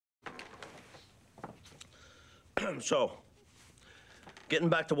So, getting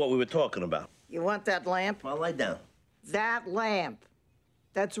back to what we were talking about. You want that lamp? I'll lie down. That lamp.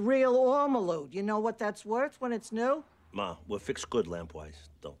 That's real ormolu. You know what that's worth when it's new? Ma, we're fixed good lamp-wise,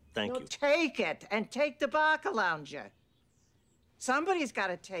 though. Thank you. Take it, and take the Barker Lounger. Somebody's got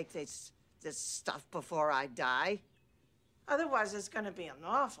to take this stuff before I die. Otherwise, there's going to be an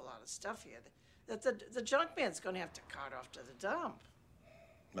awful lot of stuff here that the junk man's going to have to cart off to the dump.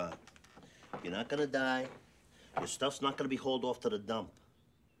 Ma, you're not going to die. Your stuff's not going to be hauled off to the dump.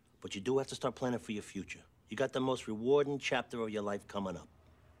 But you do have to start planning for your future. You got the most rewarding chapter of your life coming up.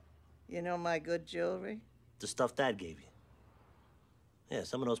 You know my good jewelry? The stuff Dad gave you. Yeah,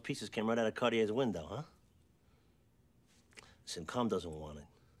 some of those pieces came right out of Cartier's window, huh? Listen, Com doesn't want it.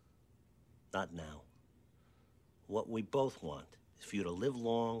 Not now. What we both want is for you to live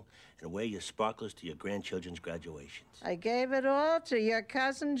long and wear your sparklers to your grandchildren's graduations. I gave it all to your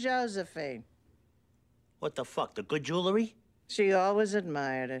cousin Josephine. What the fuck, the good jewelry? She always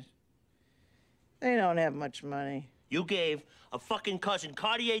admired it. They don't have much money. You gave a fucking cousin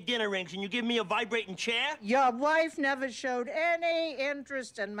Cartier dinner rings and you give me a vibrating chair? Your wife never showed any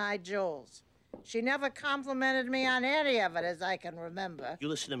interest in my jewels. She never complimented me on any of it, as I can remember. You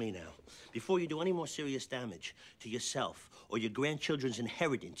listen to me now. Before you do any more serious damage to yourself or your grandchildren's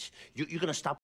inheritance, you're gonna stop